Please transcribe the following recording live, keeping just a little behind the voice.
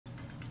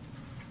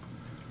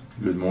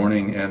Good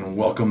morning and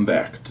welcome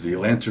back to the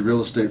Atlanta Real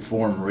Estate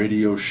Forum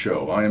radio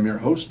show. I am your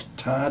host,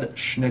 Todd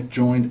Schnick,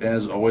 joined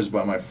as always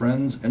by my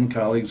friends and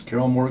colleagues,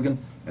 Carol Morgan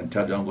and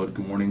Todd Youngblood.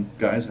 Good morning,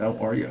 guys. How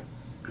are you?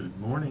 Good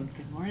morning.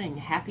 Good morning.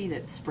 Happy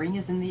that spring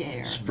is in the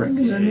air. Spring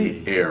is in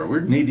the air. We're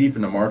knee deep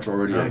into March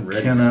already.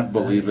 I cannot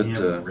believe it.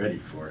 I'm ready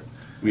for it.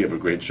 We have a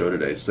great show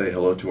today. Say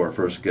hello to our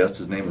first guest.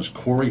 His name is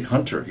Corey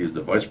Hunter. He's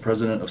the Vice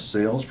President of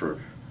Sales for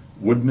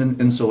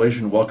Woodman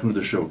Insulation. Welcome to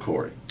the show,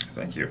 Corey.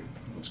 Thank you.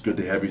 It's good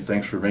to have you.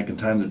 Thanks for making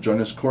time to join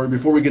us. Corey,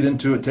 before we get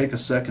into it, take a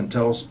sec and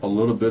tell us a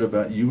little bit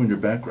about you and your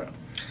background.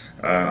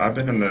 I've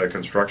been in the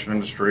construction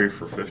industry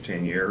for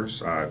 15 years.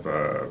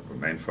 The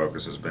main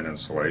focus has been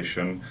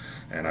insulation,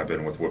 and I've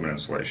been with Woodman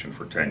Insulation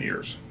for 10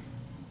 years.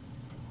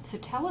 So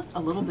tell us a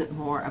little bit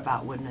more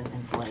about Woodman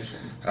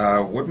Insulation.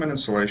 Woodman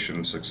Insulation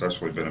has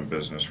successfully been in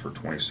business for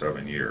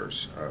 27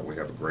 years. We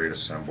have a great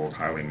assembled,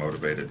 highly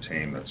motivated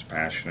team that's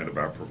passionate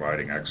about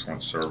providing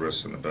excellent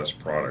service and the best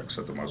products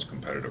at the most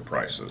competitive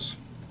prices.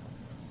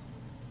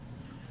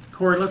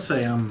 Corey, let's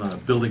say I'm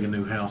building a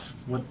new house.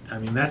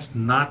 That's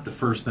not the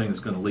first thing that's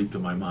going to leap to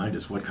my mind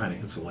is what kind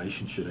of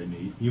insulation should I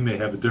need? You may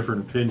have a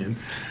different opinion,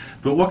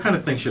 but what kind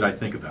of things should I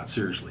think about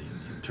seriously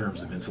in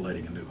terms of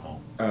insulating a new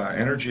home?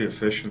 Energy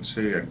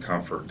efficiency and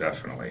comfort,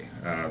 definitely.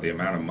 The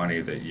amount of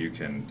money that you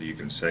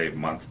can save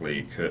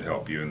monthly could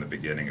help you in the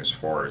beginning as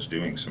far as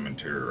doing some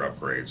interior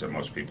upgrades that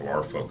most people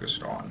are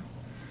focused on.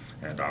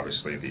 And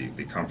obviously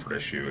the comfort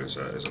issue is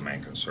a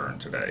main concern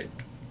today.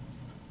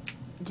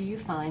 Do you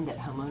find that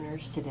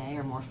homeowners today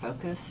are more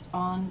focused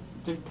on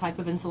the type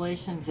of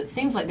insulation? Because it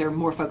seems like they're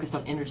more focused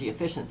on energy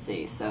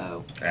efficiency.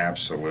 So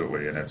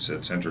absolutely, and it's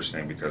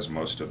interesting because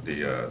most of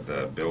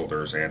the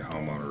builders and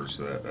homeowners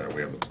that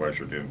we have the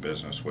pleasure of doing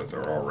business with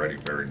are already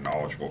very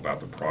knowledgeable about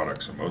the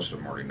products, and most of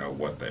them already know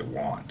what they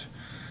want,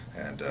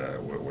 and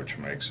which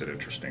makes it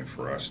interesting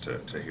for us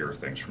to hear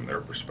things from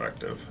their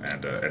perspective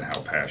and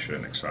how passionate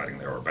and exciting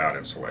they are about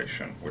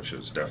insulation, which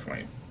has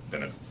definitely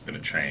been a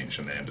change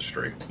in the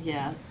industry.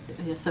 Yeah,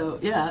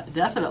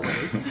 definitely.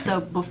 So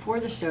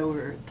before the show, we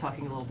were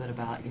talking a little bit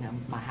about,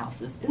 my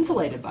house is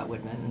insulated by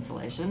Woodman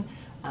Insulation.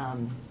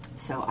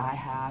 So I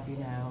have,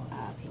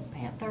 Pink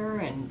Panther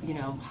and,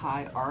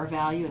 high R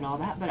value and all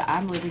that, but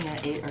I'm living in an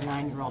 8 or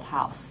 9 year old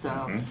house.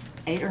 So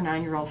 8 or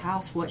 9 year old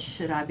house, what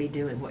should I be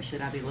doing? What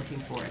should I be looking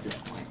for at this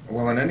point?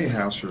 Well, in any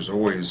house, there's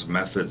always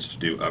methods to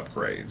do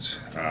upgrades.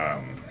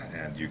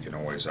 And you can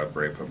always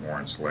upgrade, put more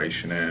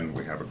insulation in.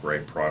 We have a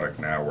great product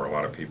now where a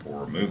lot of people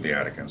remove the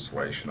attic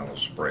insulation and they'll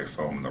spray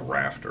foam in the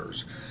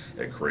rafters.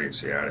 It creates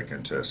the attic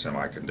into a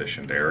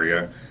semi-conditioned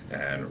area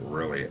and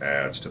really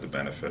adds to the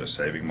benefit of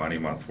saving money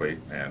monthly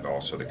and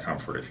also the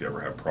comfort if you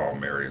ever have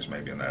problem areas,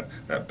 maybe in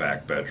that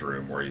back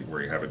bedroom where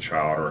you have a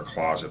child or a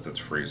closet that's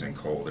freezing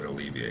cold. It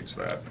alleviates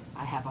that.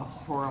 I have a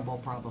horrible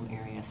problem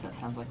area, so it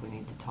sounds like we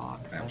need to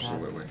talk.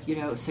 Absolutely.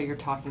 But, so you're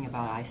talking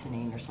about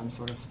isonine or some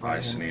sort of spray?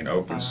 Isonine,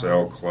 open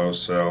cell,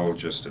 closed cell,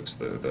 just it's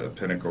the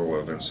pinnacle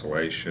of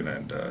insulation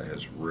and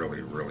has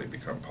really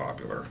become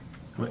popular.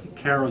 Well,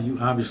 Carol, you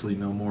obviously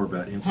know more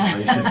about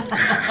insulation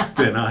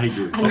than I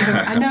do.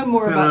 I know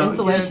more about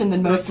insulation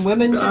than most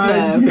women should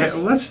know. Yeah,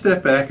 let's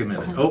step back a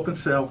minute. Open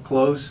cell,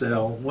 closed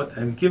cell,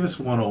 and give us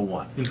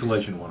 101,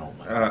 insulation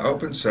 101.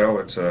 Open cell,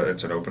 it's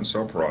an open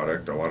cell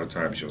product. A lot of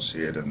times you'll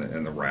see it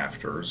in the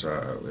rafters.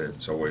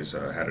 It's always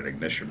had an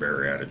ignition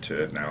barrier added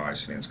to it. Now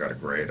Isonine's got a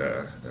great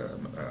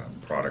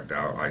product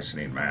out.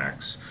 Isonine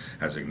Max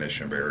has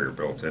ignition barrier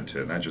built into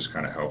it, and that just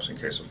kind of helps in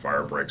case a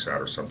fire breaks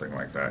out or something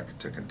like that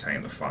to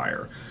contain the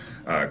fire.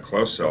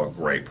 Closed cell,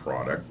 great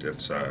product.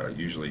 It's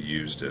usually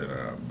used in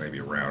maybe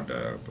around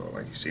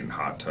like you see in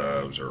hot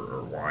tubs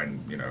or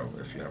wine,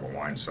 if you have a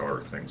wine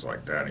cellar, things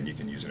like that, and you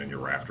can use it in your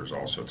rafters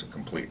also. It's a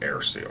complete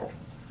air seal.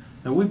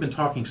 Now we've been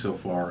talking so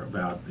far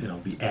about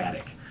the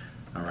attic.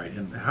 All right,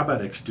 and how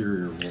about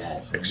exterior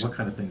walls? What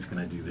kind of things can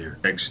I do there?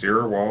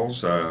 Exterior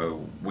walls,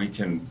 we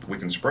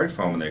can spray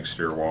foam in the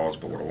exterior walls,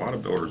 but what a lot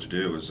of builders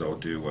do is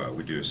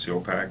we do a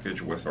seal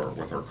package with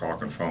our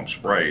caulk and foam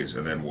sprays,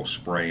 and then we'll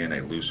spray in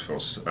a loose fill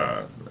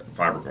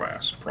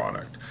fiberglass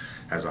product.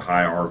 Has a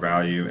high R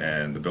value,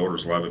 and the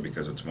builders love it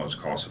because it's most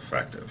cost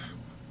effective.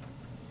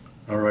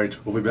 All right,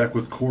 we'll be back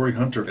with Corey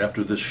Hunter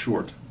after this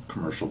short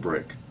commercial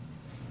break.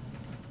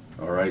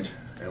 All right.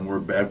 And we're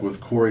back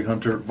with Corey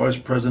Hunter, Vice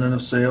President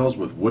of Sales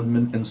with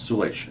Woodman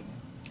Insulation.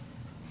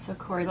 So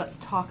Corey, let's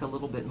talk a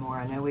little bit more.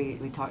 I know we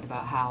talked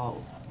about how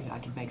I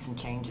could make some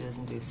changes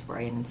and do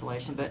spray and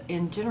insulation, but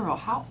in general,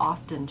 how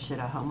often should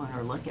a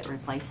homeowner look at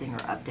replacing or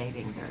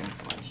updating their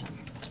insulation?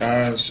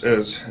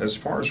 As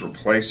far as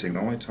replacing,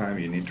 the only time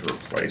you need to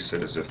replace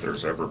it is if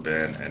there's ever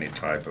been any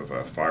type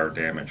of fire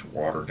damage,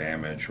 water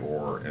damage,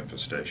 or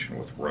infestation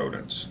with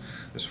rodents.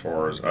 As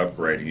far as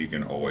upgrading, you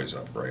can always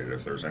upgrade it.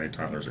 If there's any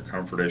time there's a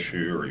comfort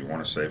issue or you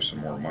want to save some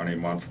more money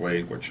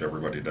monthly, which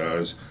everybody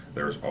does,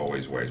 there's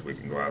always ways we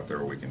can go out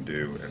there, we can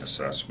do an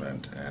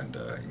assessment and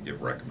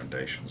give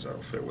recommendations that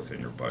will fit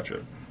within your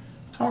budget.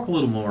 Talk a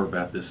little more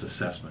about this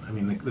assessment. I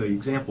mean, the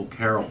example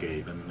Carol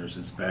gave, there's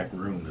this back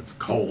room that's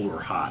cold or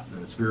hot,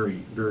 and it's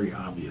very, very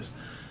obvious.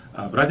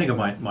 But I think of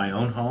my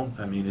own home.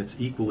 I mean, it's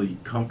equally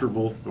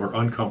comfortable or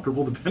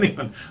uncomfortable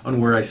depending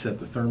on where I set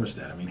the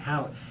thermostat. I mean,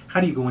 how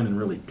do you go in and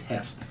really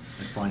test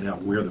and find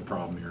out where the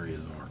problem areas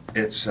are?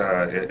 It's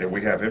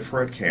we have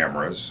infrared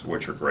cameras,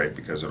 which are great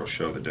because it'll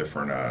show the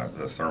different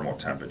the thermal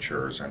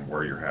temperatures and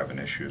where you're having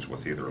issues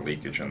with either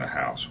leakage in the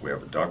house. We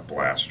have a duct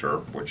blaster,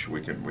 which we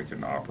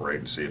can operate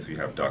and see if you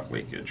have duct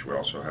leakage. We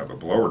also have a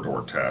blower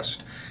door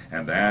test,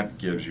 and that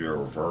gives you a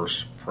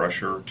reverse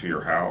pressure to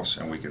your house,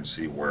 and we can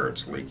see where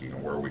it's leaking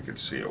and where we could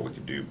seal. We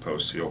can do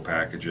post-seal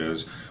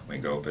packages. We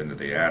can go up into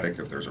the attic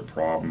if there's a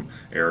problem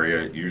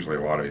area. Usually,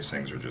 a lot of these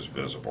things are just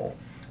visible,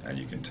 and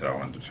you can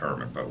tell and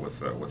determine. But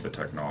with the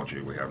technology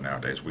we have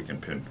nowadays, we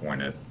can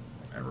pinpoint it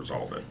and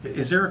resolve it.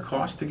 Is there a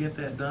cost to get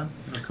that done?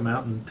 Come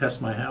out and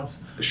test my house?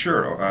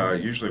 Sure.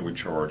 Usually we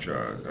charge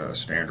a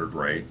standard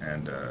rate,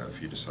 and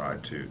if you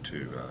decide to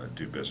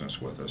do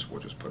business with us,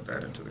 we'll just put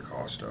that into the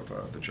cost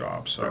of the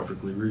job. So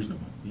Perfectly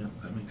reasonable. Yeah,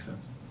 that makes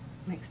sense.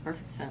 Makes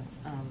perfect sense.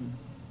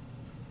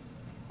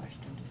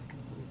 Question just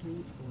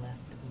completely left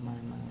my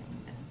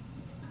mind.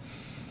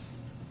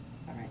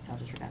 All right, so I'll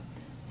just read that.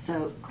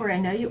 So, Corey, I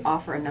know you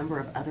offer a number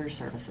of other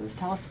services.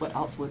 Tell us what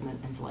else Woodman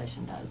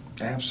Insulation does.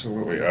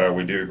 Absolutely.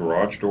 We do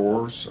garage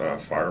doors,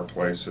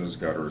 fireplaces,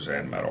 gutters,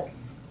 and metal.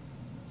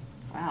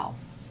 Wow,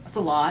 that's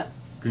a lot.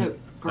 So, Good.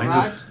 I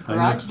know.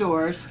 garage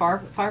doors,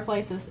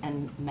 fireplaces,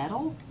 and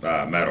metal?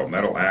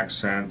 Metal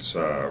accents,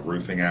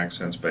 roofing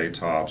accents, bay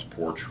tops,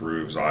 porch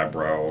roofs,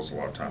 eyebrows. A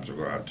lot of times we'll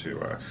go out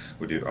to,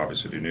 we do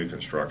obviously do new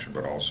construction,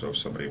 but also if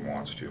somebody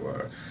wants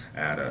to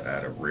add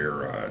a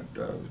rear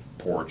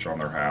porch on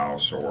their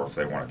house, or if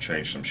they want to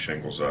change some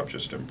shingles up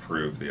just to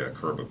improve the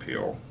curb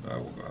appeal, we'll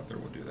go out there,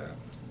 we'll do that.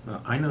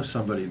 I know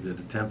somebody that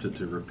attempted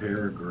to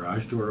repair a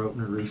garage door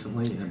opener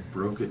recently and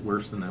broke it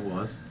worse than that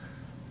was.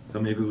 So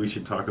maybe we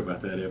should talk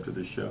about that after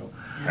the show.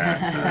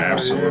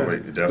 Absolutely,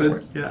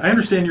 definitely. But, yeah, I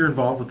understand you're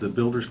involved with the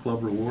Builders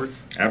Club Rewards.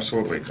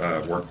 Absolutely.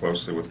 Work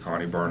closely with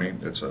Connie Burney.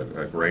 It's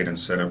a great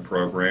incentive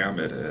program.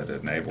 It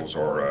enables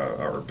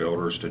our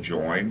builders to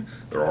join.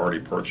 They're already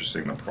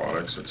purchasing the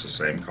products. It's the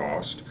same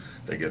cost.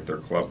 They get their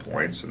club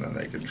points, and then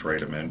they can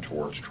trade them in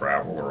towards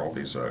travel or all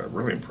these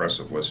really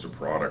impressive list of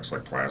products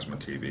like plasma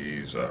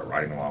TVs,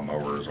 riding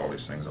lawnmowers, all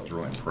these things. I was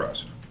really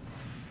impressed.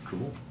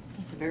 Cool.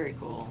 That's very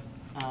cool.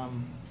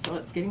 So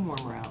it's getting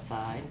warmer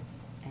outside,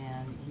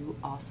 and you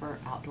offer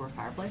outdoor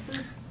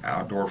fireplaces?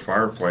 Outdoor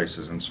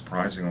fireplaces, and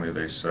surprisingly,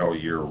 they sell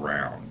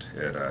year-round.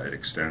 It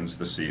extends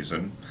the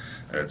season.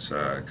 It's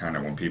kind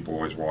of when people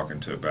always walk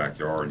into a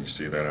backyard and you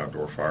see that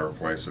outdoor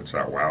fireplace, it's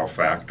that wow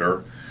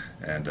factor,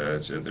 and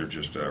they're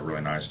just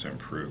really nice to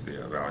improve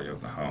the value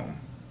of the home.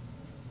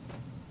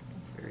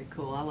 That's very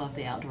cool. I love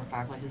the outdoor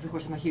fireplaces. Of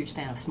course, I'm a huge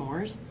fan of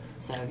s'mores.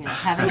 So,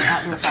 having an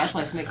outdoor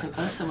fireplace makes them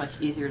so much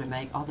easier to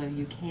make, although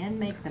you can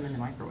make them in the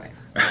microwave.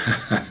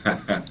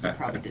 You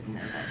probably didn't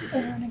know that, did you?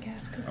 Or on a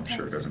gas cooker. I'm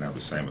sure it doesn't have the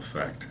same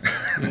effect.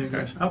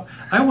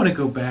 I want to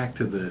go back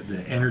to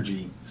the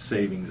energy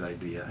savings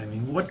idea. I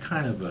mean, what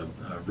kind of a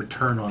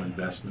return on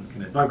investment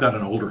can, if I've got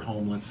an older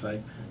home, let's say,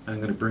 I'm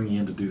going to bring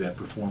you in to do that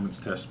performance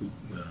test we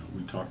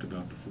talked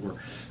about before.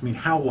 I mean,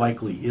 how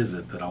likely is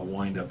it that I'll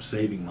wind up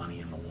saving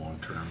money in the long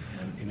term?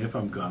 And if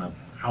I'm going to,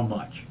 how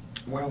much?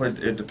 Well,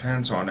 it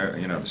depends on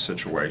the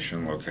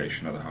situation,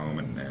 location of the home,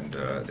 and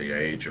the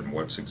age and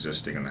what's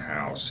existing in the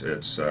house.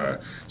 It's as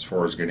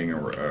far as getting a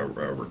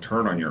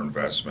return on your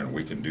investment,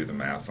 we can do the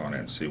math on it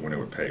and see when it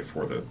would pay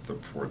for the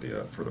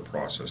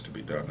process to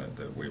be done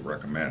that we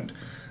recommend.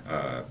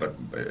 But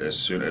as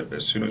soon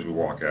as we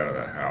walk out of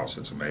that house,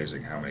 it's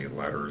amazing how many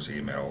letters,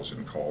 emails,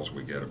 and calls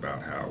we get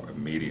about how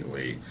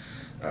immediately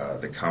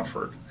the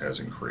comfort has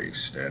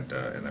increased, and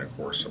then of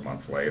course a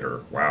month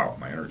later, wow,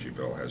 my energy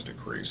bill has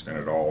decreased, and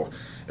it all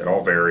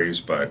varies,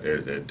 but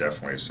it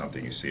definitely is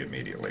something you see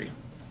immediately.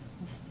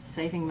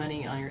 Saving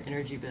money on your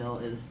energy bill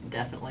is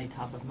definitely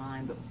top of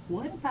mind, but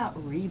what about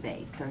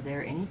rebates? Are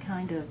there any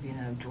kind of,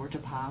 Georgia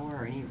Power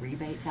or any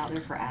rebates out there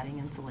for adding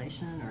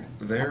insulation or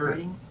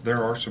upgrading?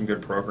 There are some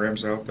good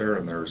programs out there,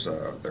 and there is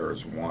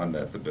one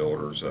that the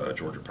builders,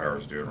 Georgia Power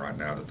is doing right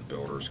now, that the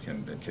builders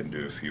can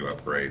do a few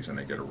upgrades and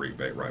they get a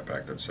rebate right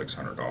back. That's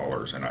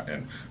 $600,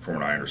 and from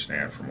what I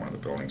understand from one of the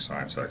building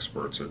science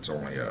experts, it's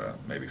only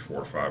maybe $400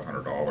 or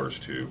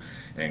 $500 to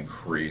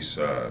increase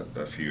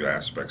a few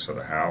aspects of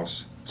the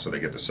house. So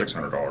they get the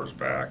 $600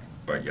 back,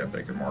 but yet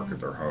they can market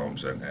their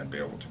homes and be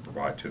able to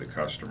provide to the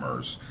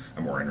customers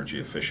a more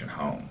energy efficient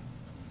home.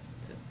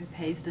 So it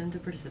pays them to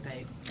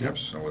participate.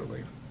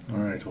 Absolutely. All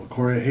right. Well,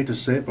 Corey, I hate to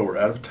say it, but we're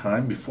out of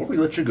time. Before we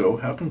let you go,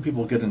 how can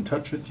people get in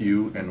touch with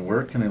you, and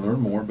where can they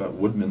learn more about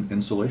Woodman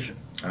Insulation?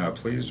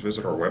 Please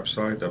visit our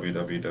website,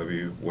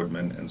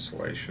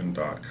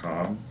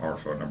 www.woodmaninsulation.com. Our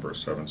phone number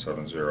is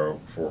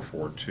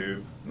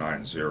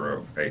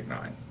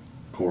 770-442-9089.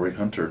 Corey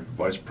Hunter,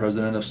 Vice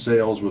President of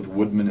Sales with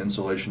Woodman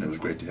Insulation. It was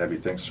great to have you.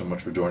 Thanks so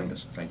much for joining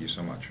us. Thank you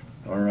so much.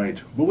 All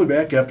right. We'll be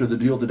back after the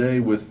deal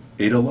today with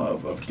Ada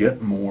Love of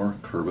Get More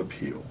Curb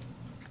Appeal.